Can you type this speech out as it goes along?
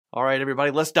All right,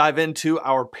 everybody, let's dive into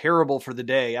our parable for the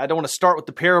day. I don't want to start with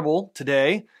the parable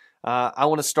today. I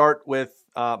want to start with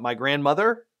my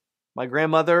grandmother. My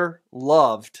grandmother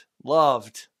loved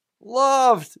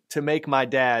to make my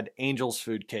dad Angel's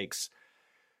food cakes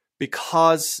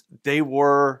because they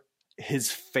were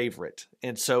his favorite.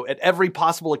 And so at every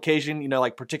possible occasion,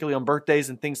 like particularly on birthdays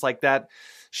and things like that,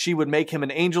 she would make him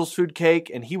an Angel's food cake,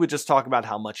 and he would just talk about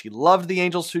how much he loved the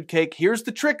Angel's food cake. Here's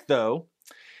the trick, though.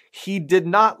 He did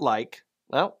not like,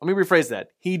 well, let me rephrase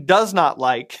that. He does not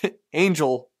like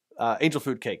angel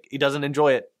food cake. He doesn't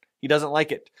enjoy it. He doesn't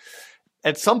like it.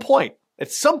 At some point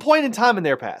in time in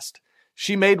their past,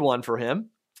 she made one for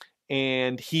him,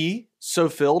 and he, so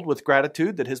filled with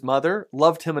gratitude that his mother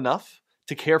loved him enough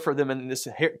to care for him in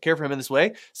this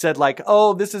way, said like,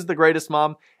 "Oh, this is the greatest,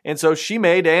 Mom." And so she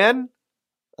made an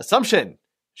assumption.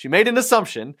 She made an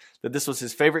assumption that this was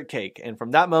his favorite cake, and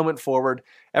from that moment forward,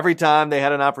 every time they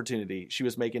had an opportunity, she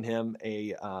was making him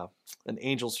an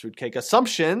Angel's food cake.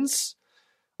 Assumptions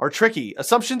are tricky.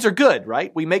 Assumptions are good,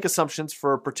 right? We make assumptions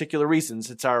for particular reasons.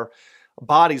 It's our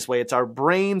body's way, it's our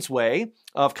brain's way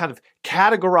of kind of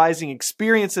categorizing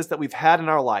experiences that we've had in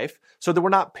our life so that we're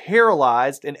not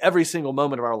paralyzed in every single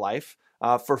moment of our life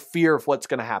for fear of what's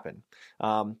going to happen.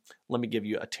 Let me give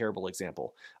you a terrible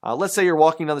example. Let's say you're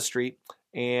walking down the street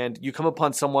and you come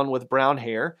upon someone with brown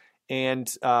hair and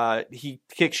he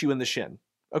kicks you in the shin.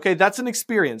 Okay, that's an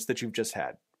experience that you've just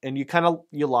had. And you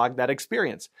log that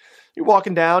experience. You're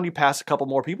walking down, you pass a couple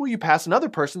more people, you pass another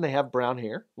person, they have brown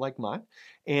hair like mine,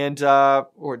 and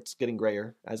or it's getting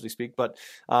grayer as we speak, but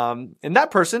and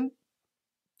that person,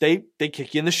 they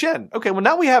kick you in the shin. Okay, well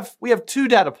now we have two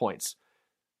data points.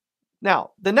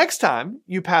 Now, the next time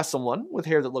you pass someone with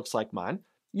hair that looks like mine,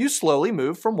 you slowly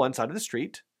move from one side of the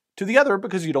street to the other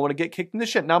because you don't want to get kicked in the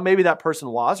shin. Now, maybe that person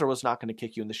was or was not going to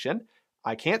kick you in the shin.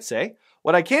 I can't say.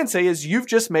 What I can say is you've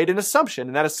just made an assumption,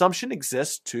 and that assumption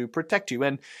exists to protect you.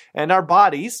 And our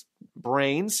bodies,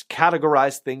 brains,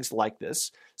 categorize things like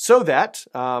this so that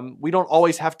we don't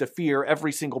always have to fear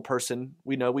every single person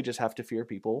we know. We just have to fear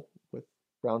people with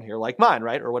brown hair like mine,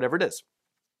 right? Or whatever it is.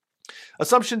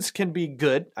 Assumptions can be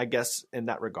good, I guess, in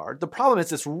that regard. The problem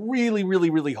is it's really, really,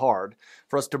 really hard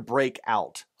for us to break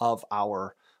out of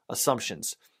our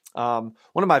assumptions. One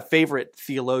of my favorite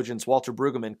theologians, Walter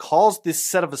Brueggemann, calls this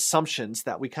set of assumptions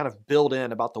that we kind of build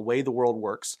in about the way the world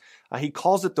works. He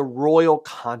calls it the royal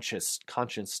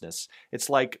consciousness. It's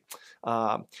like,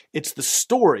 it's the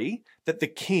story that the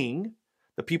king,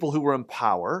 the people who were in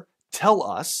power, tell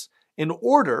us in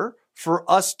order for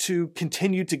us to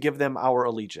continue to give them our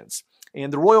allegiance.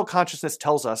 And the royal consciousness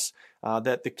tells us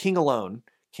that the king alone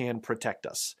can protect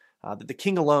us, that the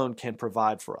king alone can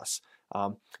provide for us.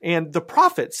 And the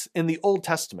prophets in the Old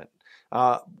Testament,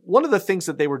 one of the things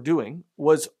that they were doing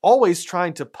was always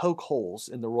trying to poke holes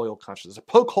in the royal consciousness,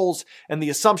 poke holes in the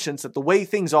assumptions that the way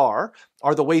things are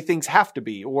the way things have to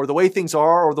be, or the way things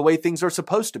are, or the way things are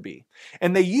supposed to be.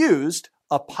 And they used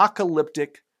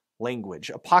apocalyptic language.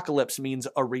 Apocalypse means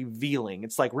a revealing.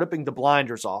 It's like ripping the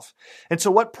blinders off. And so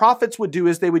what prophets would do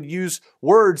is they would use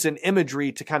words and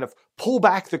imagery to kind of pull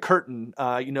back the curtain,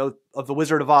 of the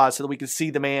Wizard of Oz so that we could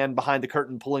see the man behind the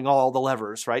curtain pulling all the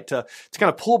levers, right? To kind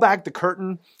of pull back the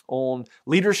curtain on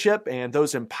leadership and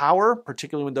those in power,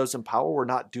 particularly when those in power were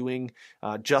not doing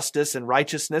justice and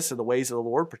righteousness in the ways of the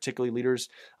Lord, particularly leaders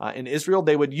in Israel.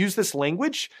 They would use this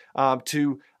language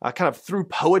to kind of through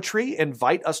poetry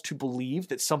invite us to believe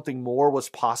that something more was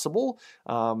possible.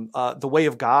 The way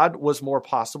of God was more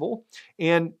possible.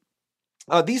 And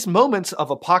these moments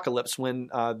of apocalypse when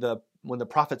the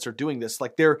prophets are doing this,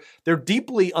 like they're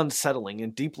deeply unsettling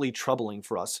and deeply troubling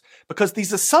for us, because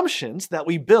these assumptions that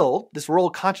we build, this royal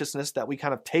consciousness that we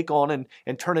kind of take on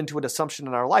and turn into an assumption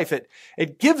in our life,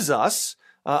 it gives us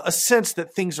a sense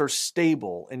that things are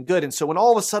stable and good. And so when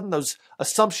all of a sudden those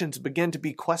assumptions begin to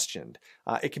be questioned,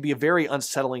 it can be a very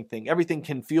unsettling thing. Everything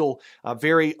can feel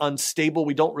very unstable.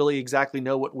 We don't really exactly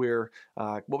know what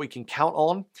we can count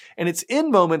on. And it's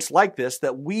in moments like this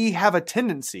that we have a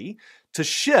tendency to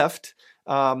shift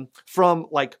from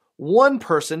like one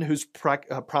person who's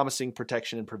promising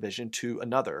protection and provision to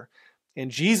another. And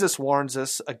Jesus warns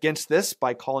us against this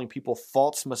by calling people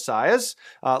false messiahs.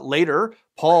 Later,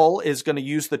 Paul is going to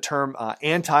use the term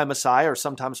anti-messiah, or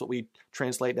sometimes what we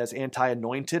translate as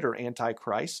anti-anointed or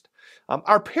anti-Christ.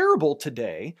 Our parable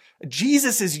today,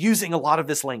 Jesus is using a lot of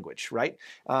this language, right?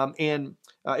 And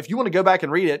if you want to go back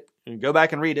and read it,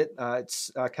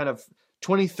 It's kind of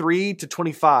 23 to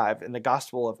 25 in the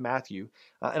Gospel of Matthew.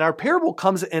 And our parable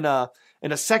comes in a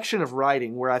section of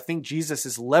writing where I think Jesus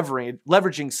is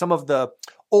leveraging some of the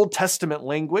Old Testament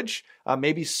language,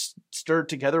 maybe stirred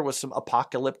together with some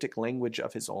apocalyptic language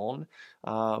of his own,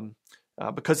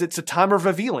 because it's a time of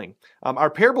revealing. Our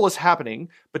parable is happening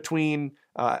between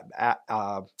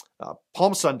Palm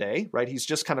Sunday, right? He's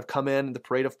just kind of come in the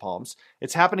Parade of Palms.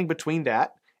 It's happening between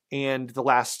that and the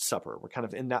Last Supper. We're kind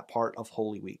of in that part of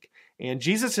Holy Week. And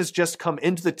Jesus has just come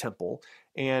into the temple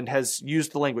and has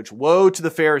used the language, woe to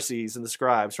the Pharisees and the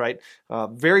scribes, right?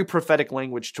 Very prophetic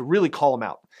language to really call them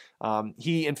out.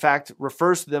 He, in fact,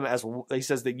 refers to them as, he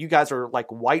says that you guys are like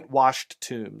whitewashed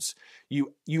tombs.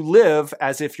 You live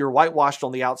as if you're whitewashed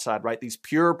on the outside, right? These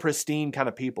pure, pristine kind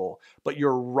of people, but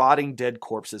you're rotting dead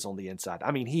corpses on the inside.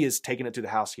 I mean, he is taking it to the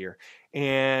house here.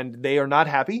 And they are not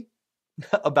happy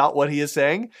about what he is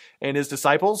saying, and his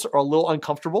disciples are a little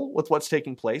uncomfortable with what's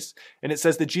taking place. And it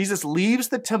says that Jesus leaves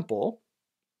the temple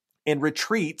and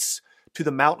retreats to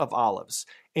the Mount of Olives.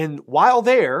 And while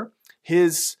there,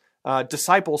 his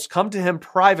disciples come to him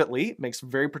privately, makes a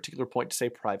very particular point to say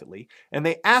privately, and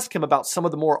they ask him about some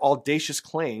of the more audacious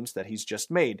claims that he's just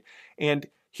made. And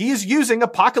he is using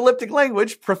apocalyptic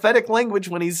language, prophetic language,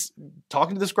 when he's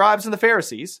talking to the scribes and the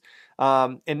Pharisees.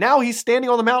 And now he's standing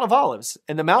on the Mount of Olives.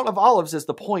 And the Mount of Olives is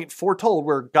the point foretold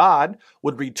where God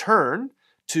would return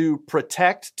to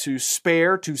protect, to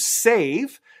spare, to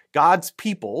save God's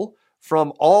people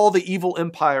from all the evil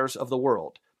empires of the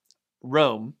world.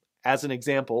 Rome, as an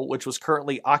example, which was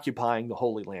currently occupying the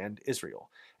Holy Land, Israel.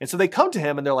 And so they come to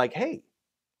him and they're like, hey,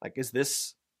 like, is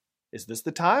this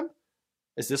the time?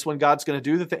 Is this when God's going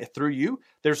to do through you?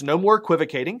 There's no more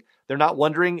equivocating. They're not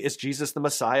wondering, is Jesus the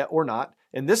Messiah or not?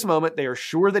 In this moment, they are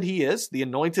sure that he is the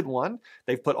anointed one.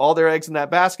 They've put all their eggs in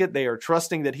that basket. They are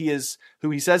trusting that he is who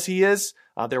he says he is.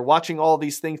 They're watching all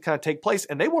these things kind of take place,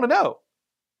 and they want to know,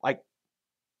 like,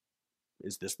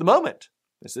 is this the moment?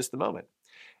 Is this the moment?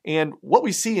 And what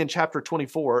we see in chapter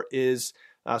 24 is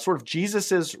sort of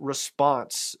Jesus's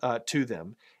response to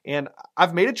them. And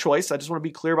I've made a choice. I just want to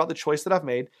be clear about the choice that I've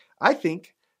made. I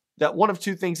think that one of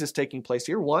two things is taking place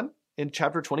here. One, in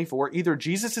chapter 24, either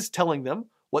Jesus is telling them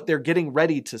what they're getting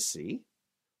ready to see,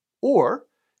 or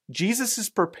Jesus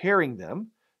is preparing them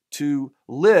to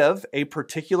live a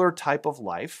particular type of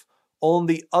life on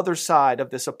the other side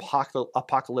of this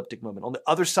apocalyptic moment, on the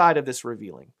other side of this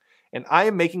revealing. And I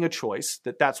am making a choice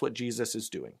that that's what Jesus is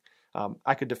doing.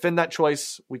 I could defend that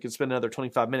choice. We could spend another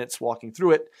 25 minutes walking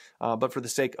through it. But for the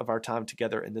sake of our time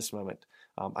together in this moment,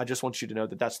 I just want you to know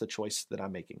that that's the choice that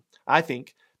I'm making. I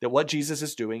think that what Jesus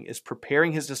is doing is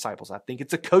preparing his disciples. I think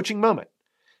it's a coaching moment.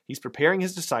 He's preparing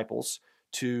his disciples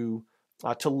to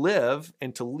live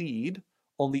and to lead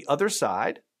on the other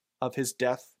side of his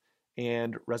death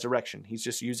and resurrection. He's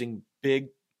just using big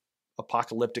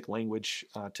apocalyptic language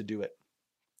to do it.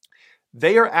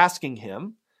 They are asking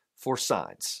him for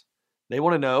signs. They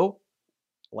want to know,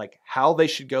 like, how they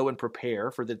should go and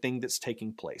prepare for the thing that's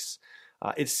taking place.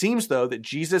 It seems, though, that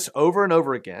Jesus over and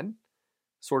over again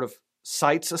sort of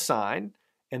cites a sign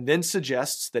and then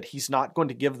suggests that he's not going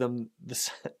to give them the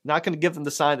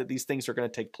sign that these things are going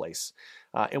to take place.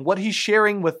 And what he's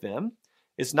sharing with them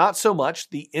is not so much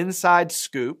the inside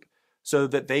scoop so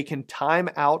that they can time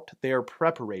out their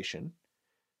preparation.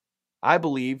 I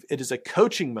believe it is a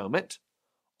coaching moment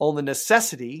on the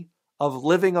necessity of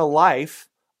living a life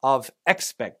of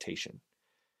expectation.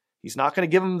 He's not going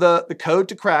to give them the code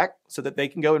to crack so that they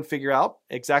can go and figure out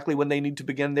exactly when they need to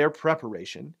begin their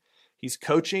preparation. He's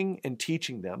coaching and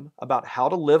teaching them about how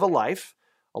to live a life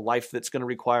that's going to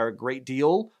require a great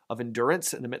deal of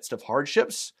endurance in the midst of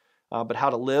hardships, but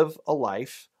how to live a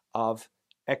life of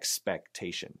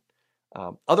expectation.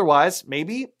 Otherwise,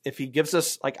 maybe if he gives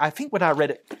us, like, I think when I read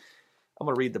it, I'm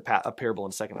going to read a parable in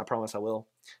a second. I promise I will.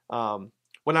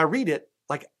 When I read it,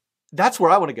 like, that's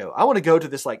where I want to go. I want to go to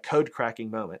this, like, code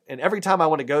cracking moment. And every time I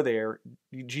want to go there,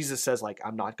 Jesus says, like,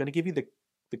 I'm not going to give you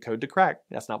the code to crack.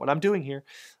 That's not what I'm doing here.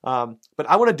 But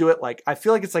I want to do it like, I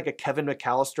feel like it's like a Kevin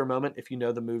McAllister moment. If you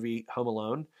know the movie Home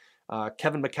Alone,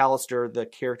 Kevin McAllister, the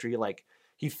character,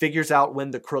 he figures out when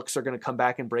the crooks are going to come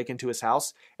back and break into his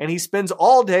house. And he spends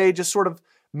all day just sort of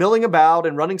milling about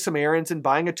and running some errands and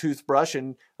buying a toothbrush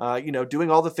and, doing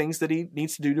all the things that he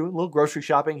needs to do, doing a little grocery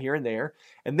shopping here and there.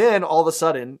 And then all of a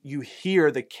sudden you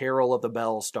hear the carol of the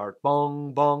bells start,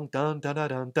 bong, bong, dun, dun, dun,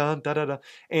 dun, dun, dun, dun, dun.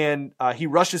 And he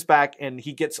rushes back and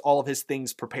he gets all of his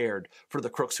things prepared for the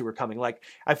crooks who are coming. Like,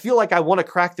 I feel like I want to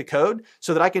crack the code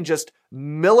so that I can just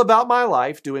mill about my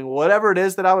life doing whatever it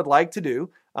is that I would like to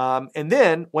do. And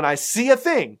then when I see a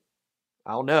thing,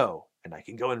 I'll know. And I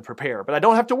can go and prepare, but I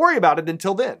don't have to worry about it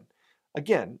until then.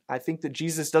 Again, I think that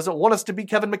Jesus doesn't want us to be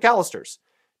Kevin McAllisters.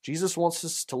 Jesus wants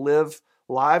us to live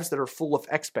lives that are full of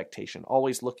expectation,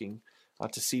 always looking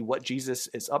to see what Jesus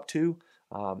is up to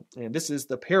And this is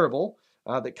the parable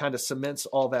that kind of cements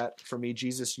all that for me.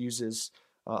 Jesus uses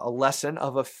a lesson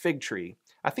of a fig tree.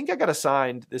 I think I got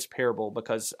assigned this parable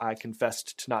because I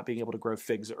confessed to not being able to grow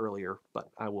figs earlier, but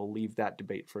I will leave that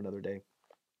debate for another day.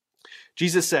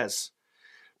 Jesus says,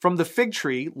 "From the fig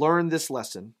tree, learn this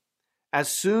lesson. As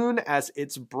soon as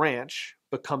its branch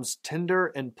becomes tender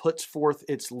and puts forth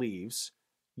its leaves,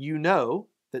 you know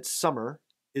that summer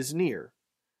is near.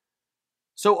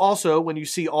 So also, when you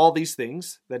see all these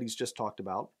things that he's just talked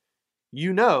about,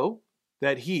 you know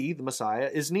that he, the Messiah,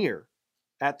 is near,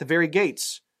 at the very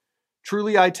gates.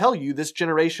 Truly I tell you, this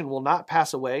generation will not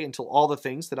pass away until all the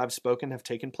things that I've spoken have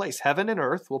taken place. Heaven and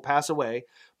earth will pass away,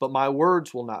 but my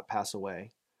words will not pass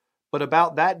away. But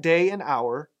about that day and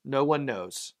hour, no one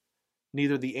knows,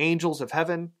 neither the angels of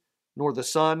heaven, nor the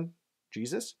Son,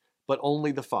 Jesus, but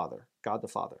only the Father, God the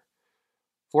Father.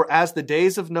 For as the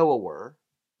days of Noah were,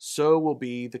 so will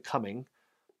be the coming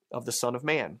of the Son of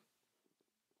Man."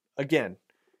 Again,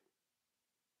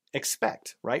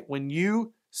 expect, right? When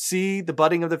you see the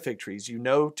budding of the fig trees, you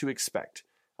know to expect,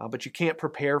 but you can't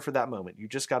prepare for that moment. You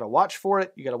just got to watch for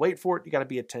it. You got to wait for it. You got to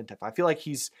be attentive. I feel like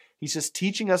he's just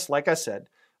teaching us, like I said,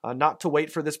 not to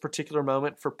wait for this particular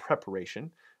moment for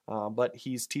preparation, but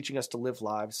he's teaching us to live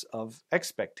lives of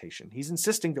expectation. He's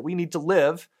insisting that we need to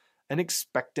live an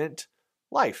expectant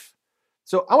life.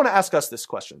 So I want to ask us this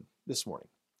question this morning.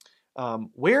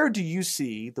 Where do you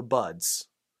see the buds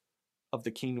of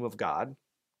the kingdom of God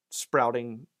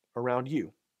sprouting around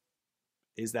you?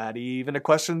 Is that even a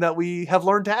question that we have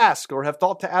learned to ask or have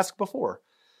thought to ask before?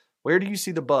 Where do you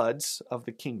see the buds of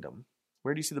the kingdom?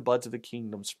 Where do you see the buds of the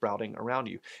kingdom sprouting around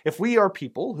you? If we are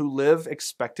people who live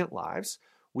expectant lives,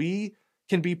 we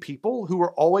can be people who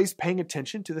are always paying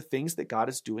attention to the things that God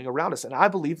is doing around us. And I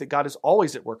believe that God is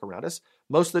always at work around us.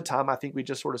 Most of the time, I think we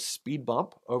just sort of speed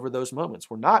bump over those moments.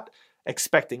 We're not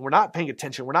expecting, we're not paying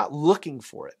attention, we're not looking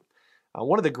for it.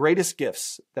 One of the greatest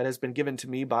gifts that has been given to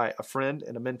me by a friend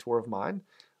and a mentor of mine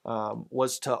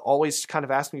was to always kind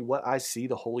of ask me what I see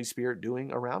the Holy Spirit doing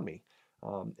around me.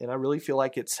 And I really feel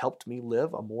like it's helped me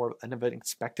live a more of an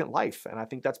expectant life. And I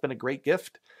think that's been a great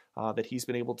gift that he's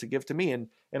been able to give to me. And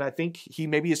I think he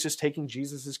maybe is just taking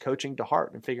Jesus's coaching to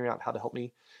heart and figuring out how to help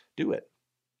me do it.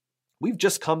 We've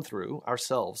just come through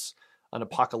ourselves an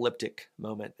apocalyptic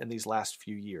moment in these last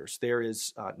few years. There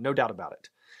is no doubt about it.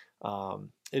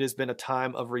 It has been a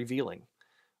time of revealing.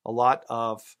 A lot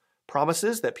of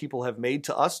promises that people have made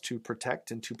to us to protect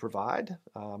and to provide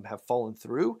have fallen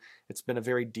through. It's been a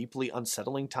very deeply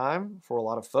unsettling time for a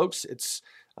lot of folks. It's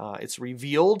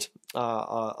revealed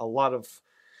a lot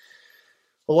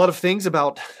of things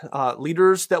about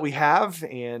leaders that we have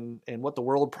and what the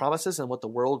world promises and what the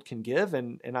world can give.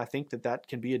 And I think that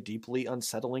can be a deeply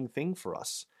unsettling thing for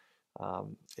us.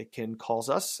 It can cause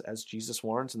us, as Jesus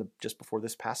warns just before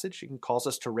this passage, it can cause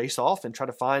us to race off and try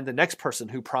to find the next person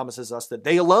who promises us that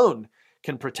they alone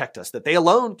can protect us, that they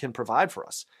alone can provide for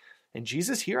us. And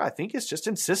Jesus here, I think, is just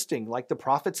insisting, like the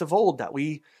prophets of old, that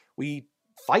we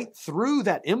fight through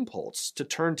that impulse to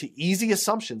turn to easy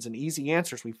assumptions and easy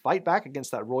answers. We fight back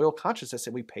against that royal consciousness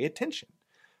and we pay attention.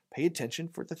 Pay attention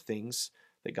for the things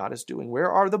that God is doing. Where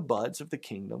are the buds of the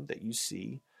kingdom that you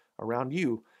see around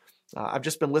you? I've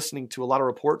just been listening to a lot of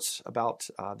reports about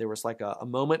there was like a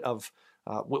moment of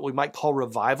what we might call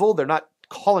revival. They're not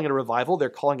calling it a revival. They're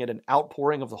calling it an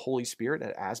outpouring of the Holy Spirit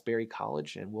at Asbury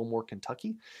College in Wilmore,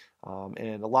 Kentucky.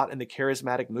 And a lot in the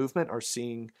charismatic movement are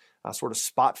seeing sort of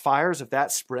spot fires of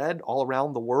that spread all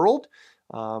around the world.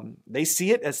 They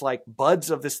see it as like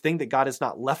buds of this thing that God has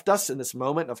not left us in this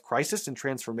moment of crisis and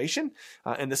transformation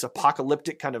and this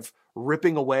apocalyptic kind of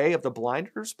ripping away of the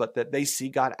blinders, but that they see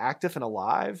God active and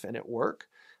alive and at work.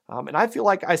 And I feel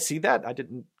like I see that. I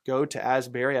didn't go to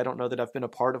Asbury. I don't know that I've been a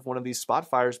part of one of these spot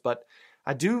fires, but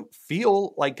I do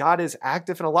feel like God is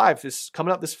active and alive. This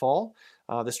coming up this fall,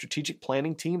 the strategic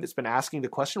planning team that's been asking the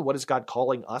question, what is God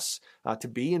calling us to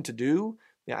be and to do?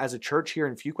 As a church here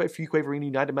in Fuquay Arena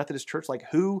United Methodist Church, like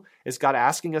who is God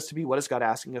asking us to be? What is God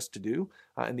asking us to do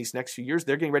in these next few years?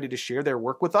 They're getting ready to share their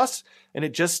work with us. And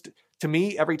it just, to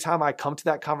me, every time I come to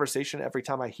that conversation, every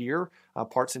time I hear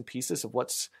parts and pieces of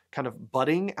what's kind of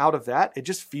budding out of that, it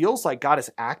just feels like God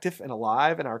is active and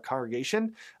alive in our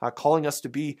congregation, calling us to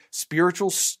be spiritual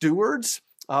stewards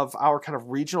of our kind of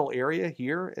regional area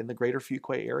here in the greater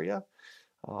Fuquay area.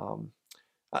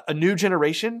 A new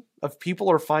generation of people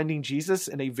are finding Jesus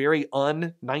in a very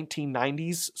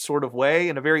un-1990s sort of way,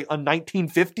 in a very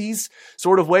un-1950s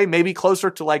sort of way, maybe closer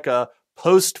to like a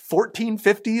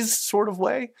post-1450s sort of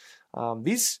way.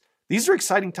 These are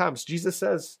exciting times. Jesus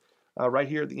says right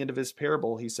here at the end of his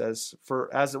parable, he says,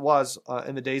 for as it was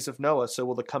in the days of Noah, so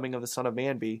will the coming of the Son of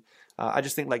Man be. I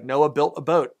just think like Noah built a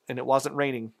boat and it wasn't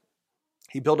raining.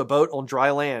 He built a boat on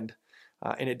dry land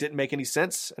and it didn't make any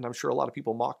sense. And I'm sure a lot of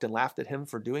people mocked and laughed at him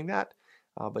for doing that.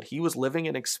 But he was living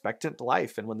an expectant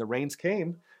life. And when the rains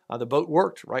came, the boat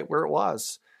worked right where it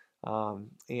was.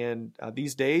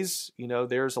 These days,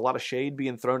 there's a lot of shade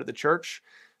being thrown at the church.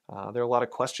 There are a lot of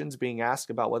questions being asked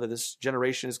about whether this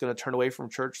generation is going to turn away from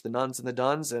church, the nuns and the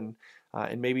duns, and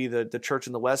maybe the church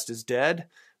in the West is dead.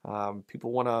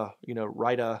 People want to,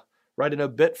 write an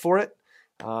obit for it.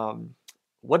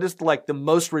 What is the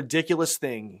most ridiculous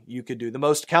thing you could do? The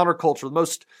most countercultural, the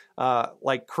most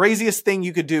craziest thing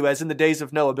you could do, as in the days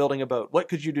of Noah building a boat. What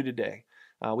could you do today?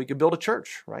 We could build a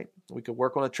church, right? We could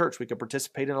work on a church. We could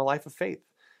participate in a life of faith.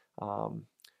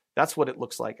 That's what it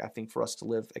looks like, I think, for us to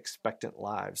live expectant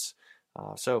lives.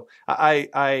 So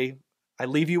I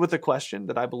leave you with a question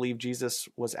that I believe Jesus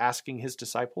was asking his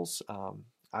disciples.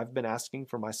 I've been asking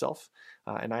for myself,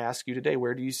 and I ask you today,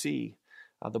 where do you see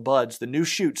the buds, the new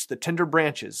shoots, the tender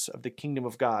branches of the kingdom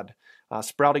of God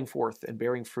sprouting forth and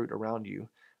bearing fruit around you?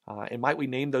 And might we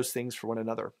name those things for one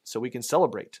another so we can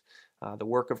celebrate the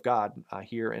work of God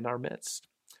here in our midst?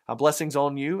 Blessings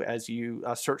on you as you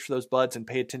search for those buds and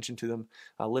pay attention to them,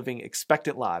 living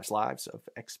expectant lives of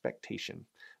expectation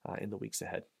in the weeks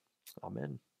ahead.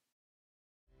 Amen.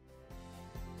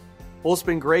 Well, it's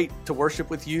been great to worship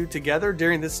with you together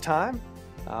during this time.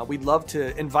 We'd love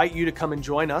to invite you to come and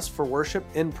join us for worship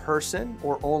in person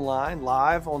or online,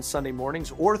 live on Sunday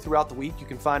mornings or throughout the week. You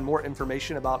can find more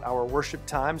information about our worship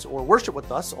times or worship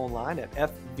with us online at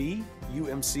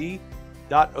fvumc.org.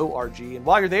 And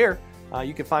while you're there,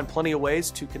 you can find plenty of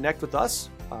ways to connect with us,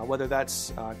 whether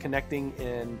that's connecting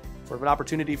in sort of an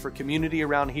opportunity for community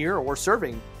around here or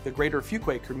serving the greater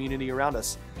Fuquay community around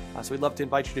us. So we'd love to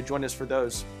invite you to join us for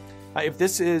those. If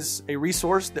this is a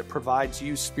resource that provides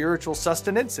you spiritual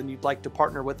sustenance and you'd like to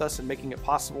partner with us in making it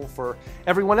possible for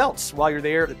everyone else, while you're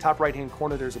there, at the top right-hand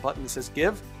corner, there's a button that says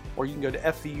Give, or you can go to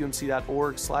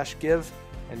fvumc.org/give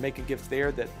and make a gift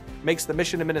there that makes the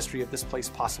mission and ministry of this place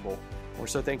possible. We're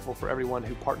so thankful for everyone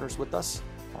who partners with us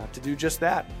to do just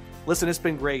that. Listen, it's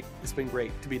been great. It's been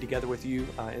great to be together with you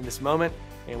in this moment,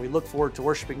 and we look forward to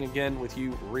worshiping again with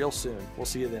you real soon. We'll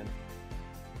see you then.